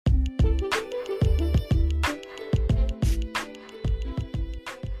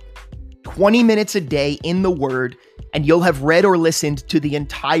20 minutes a day in the Word, and you'll have read or listened to the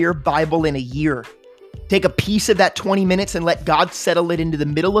entire Bible in a year. Take a piece of that 20 minutes and let God settle it into the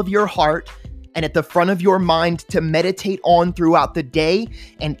middle of your heart and at the front of your mind to meditate on throughout the day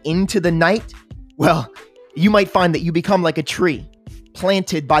and into the night. Well, you might find that you become like a tree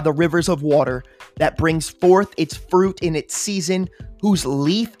planted by the rivers of water that brings forth its fruit in its season, whose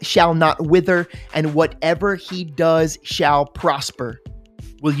leaf shall not wither, and whatever he does shall prosper.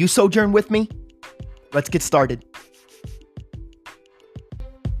 Will you sojourn with me? Let's get started.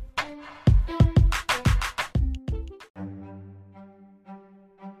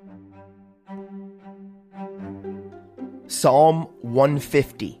 Psalm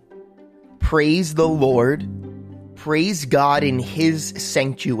 150. Praise the Lord. Praise God in his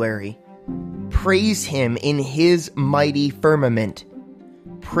sanctuary. Praise him in his mighty firmament.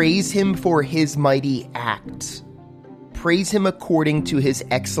 Praise him for his mighty acts. Praise him according to his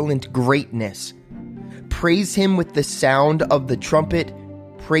excellent greatness. Praise him with the sound of the trumpet.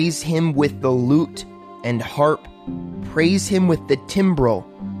 Praise him with the lute and harp. Praise him with the timbrel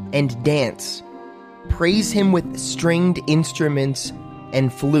and dance. Praise him with stringed instruments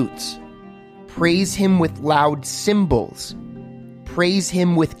and flutes. Praise him with loud cymbals. Praise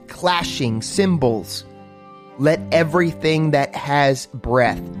him with clashing cymbals. Let everything that has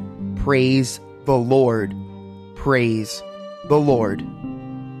breath praise the Lord. Praise the Lord.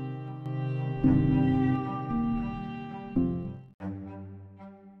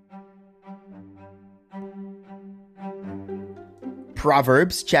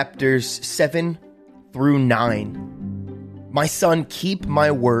 Proverbs chapters 7 through 9. My son, keep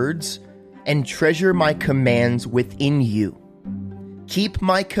my words and treasure my commands within you. Keep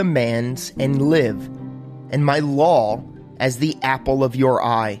my commands and live, and my law as the apple of your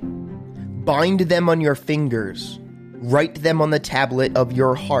eye. Bind them on your fingers, write them on the tablet of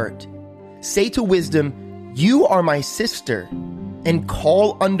your heart. Say to wisdom, you are my sister, and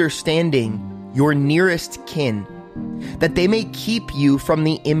call understanding your nearest kin, that they may keep you from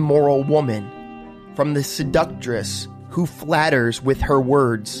the immoral woman, from the seductress who flatters with her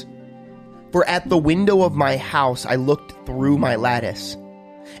words. For at the window of my house I looked through my lattice,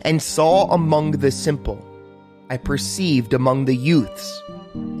 and saw among the simple, I perceived among the youths,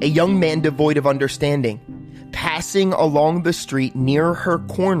 a young man devoid of understanding, passing along the street near her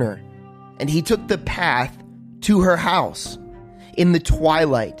corner, and he took the path to her house, in the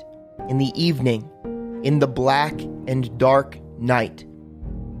twilight, in the evening, in the black and dark night.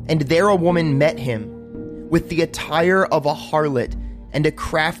 And there a woman met him, with the attire of a harlot and a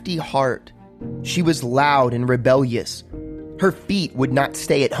crafty heart. She was loud and rebellious. Her feet would not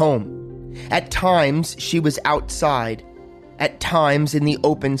stay at home. At times she was outside, at times in the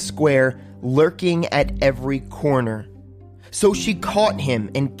open square, lurking at every corner. So she caught him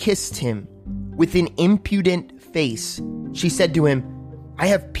and kissed him. With an impudent face, she said to him, I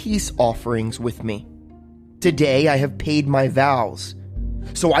have peace offerings with me. Today I have paid my vows.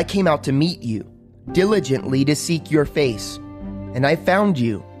 So I came out to meet you, diligently to seek your face. And I found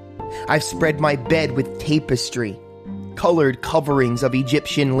you. I've spread my bed with tapestry, colored coverings of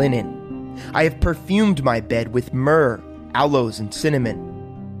Egyptian linen. I have perfumed my bed with myrrh, aloes, and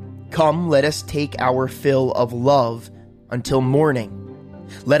cinnamon. Come, let us take our fill of love until morning.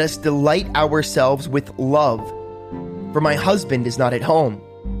 Let us delight ourselves with love. For my husband is not at home.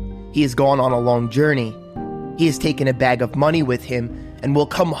 He has gone on a long journey. He has taken a bag of money with him and will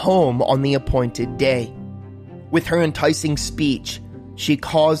come home on the appointed day. With her enticing speech, she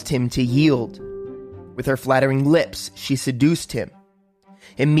caused him to yield. With her flattering lips, she seduced him.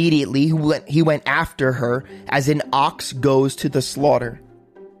 Immediately he went after her as an ox goes to the slaughter,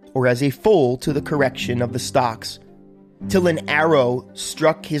 or as a foal to the correction of the stocks, till an arrow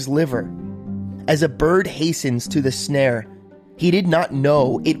struck his liver. As a bird hastens to the snare, he did not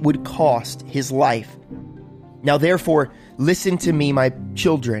know it would cost his life. Now therefore, listen to me, my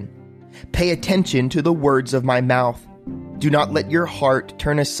children. Pay attention to the words of my mouth. Do not let your heart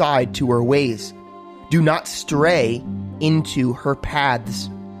turn aside to her ways. Do not stray into her paths.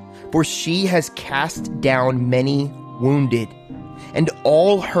 For she has cast down many wounded, and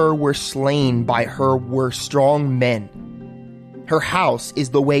all her were slain by her were strong men. Her house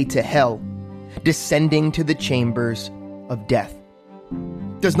is the way to hell, descending to the chambers of death.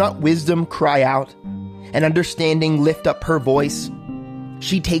 Does not wisdom cry out, and understanding lift up her voice?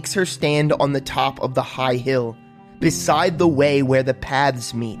 She takes her stand on the top of the high hill, beside the way where the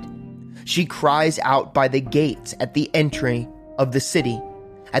paths meet. She cries out by the gates at the entry of the city,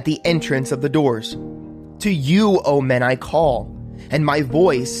 at the entrance of the doors. To you, O men, I call, and my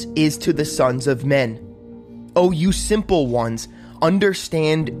voice is to the sons of men. O you simple ones,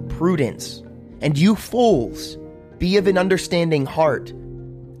 understand prudence. And you fools, be of an understanding heart.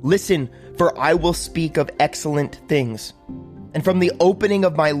 Listen, for I will speak of excellent things, and from the opening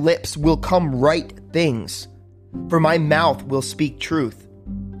of my lips will come right things. For my mouth will speak truth.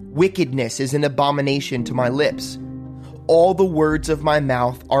 Wickedness is an abomination to my lips. All the words of my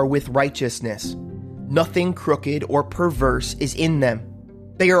mouth are with righteousness. Nothing crooked or perverse is in them.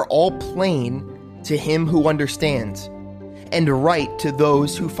 They are all plain to him who understands, and right to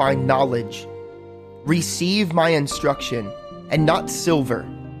those who find knowledge. Receive my instruction, and not silver,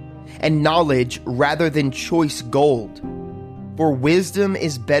 and knowledge rather than choice gold. For wisdom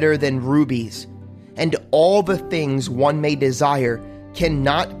is better than rubies, and all the things one may desire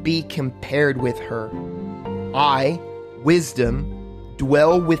cannot be compared with her. I, wisdom,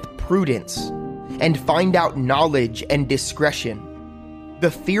 dwell with prudence, and find out knowledge and discretion.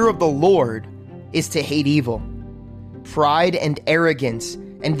 The fear of the Lord is to hate evil. Pride and arrogance,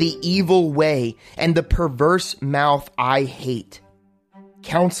 and the evil way, and the perverse mouth I hate.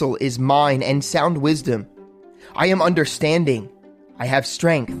 Counsel is mine, and sound wisdom. I am understanding. I have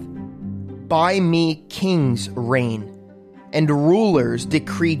strength. By me kings reign, and rulers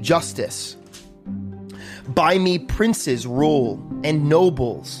decree justice. By me princes rule, and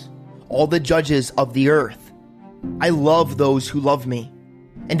nobles, all the judges of the earth. I love those who love me,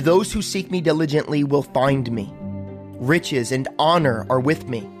 and those who seek me diligently will find me. Riches and honor are with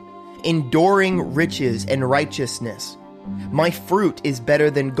me, enduring riches and righteousness. My fruit is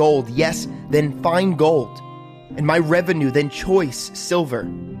better than gold, yes, than fine gold, and my revenue than choice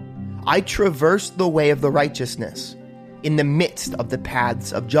silver. I traverse the way of the righteousness, in the midst of the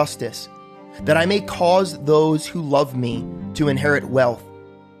paths of justice, that I may cause those who love me to inherit wealth,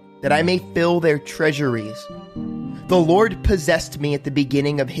 that I may fill their treasuries. The Lord possessed me at the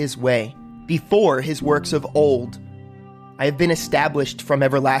beginning of his way, before his works of old. I have been established from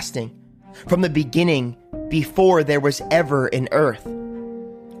everlasting, from the beginning, before there was ever an earth.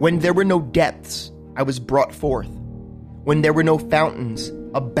 When there were no depths, I was brought forth. When there were no fountains,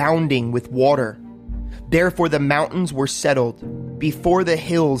 abounding with water. Therefore the mountains were settled. Before the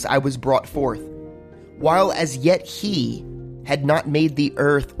hills I was brought forth. While as yet he had not made the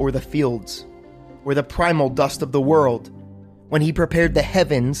earth or the fields, or the primal dust of the world. When he prepared the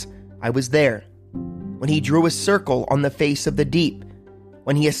heavens, I was there. When he drew a circle on the face of the deep,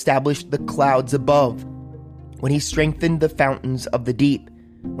 when he established the clouds above, when he strengthened the fountains of the deep,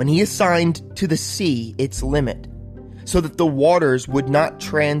 when he assigned to the sea its limit, so that the waters would not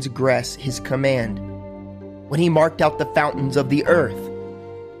transgress his command, when he marked out the fountains of the earth.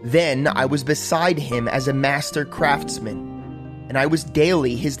 Then I was beside him as a master craftsman, and I was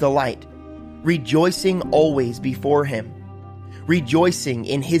daily his delight, rejoicing always before him, rejoicing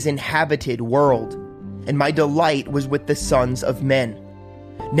in his inhabited world. And my delight was with the sons of men.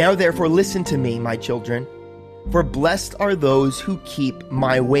 Now therefore listen to me, my children, for blessed are those who keep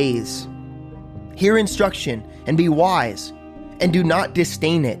my ways. Hear instruction and be wise, and do not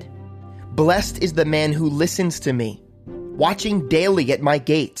disdain it. Blessed is the man who listens to me, watching daily at my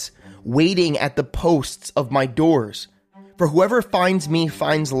gates, waiting at the posts of my doors. For whoever finds me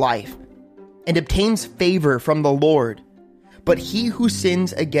finds life, and obtains favor from the Lord. But he who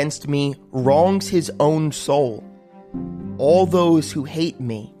sins against me wrongs his own soul. All those who hate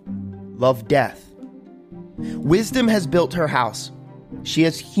me love death. Wisdom has built her house. She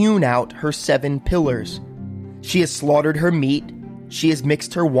has hewn out her 7 pillars. She has slaughtered her meat. She has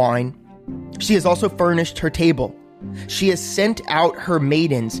mixed her wine. She has also furnished her table. She has sent out her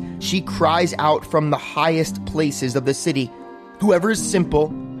maidens. She cries out from the highest places of the city. Whoever is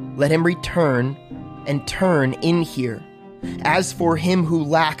simple, let him return and turn in here. As for him who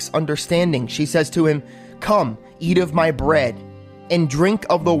lacks understanding, she says to him, Come, eat of my bread, and drink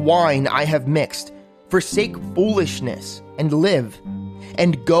of the wine I have mixed. Forsake foolishness, and live,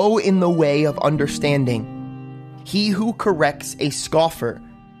 and go in the way of understanding. He who corrects a scoffer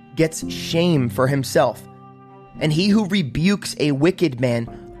gets shame for himself, and he who rebukes a wicked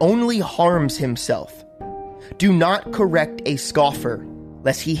man only harms himself. Do not correct a scoffer,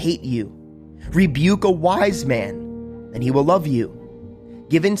 lest he hate you. Rebuke a wise man, and he will love you.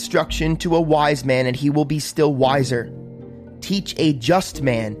 Give instruction to a wise man, and he will be still wiser. Teach a just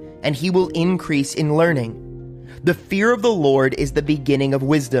man, and he will increase in learning. The fear of the Lord is the beginning of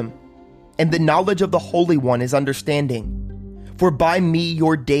wisdom, and the knowledge of the Holy One is understanding. For by me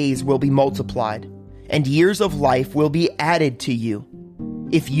your days will be multiplied, and years of life will be added to you.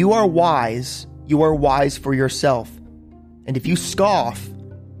 If you are wise for yourself, and if you scoff,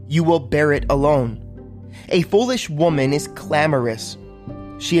 you will bear it alone. A foolish woman is clamorous.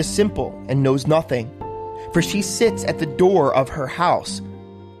 She is simple and knows nothing. for she sits at the door of her house,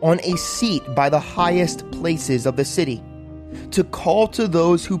 on a seat by the highest places of the city, to call to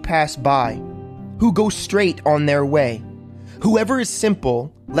those who pass by, who go straight on their way. Whoever is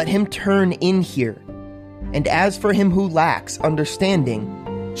simple, let him turn in here. And as for him who lacks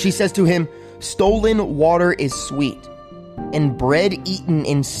understanding, she says to him, stolen water is sweet, and bread eaten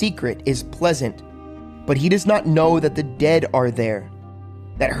in secret is pleasant. But he does not know that the dead are there,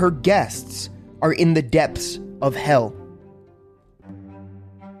 that her guests are in the depths of hell.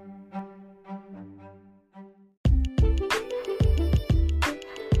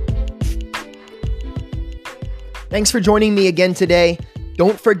 Thanks for joining me again today.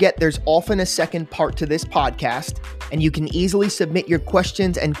 Don't forget there's often a second part to this podcast, and you can easily submit your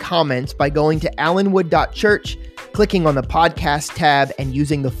questions and comments by going to allenwood.church, clicking on the podcast tab, and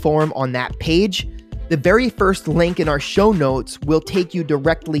using the form on that page. The very first link in our show notes will take you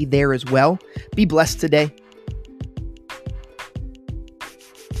directly there as well. Be blessed today.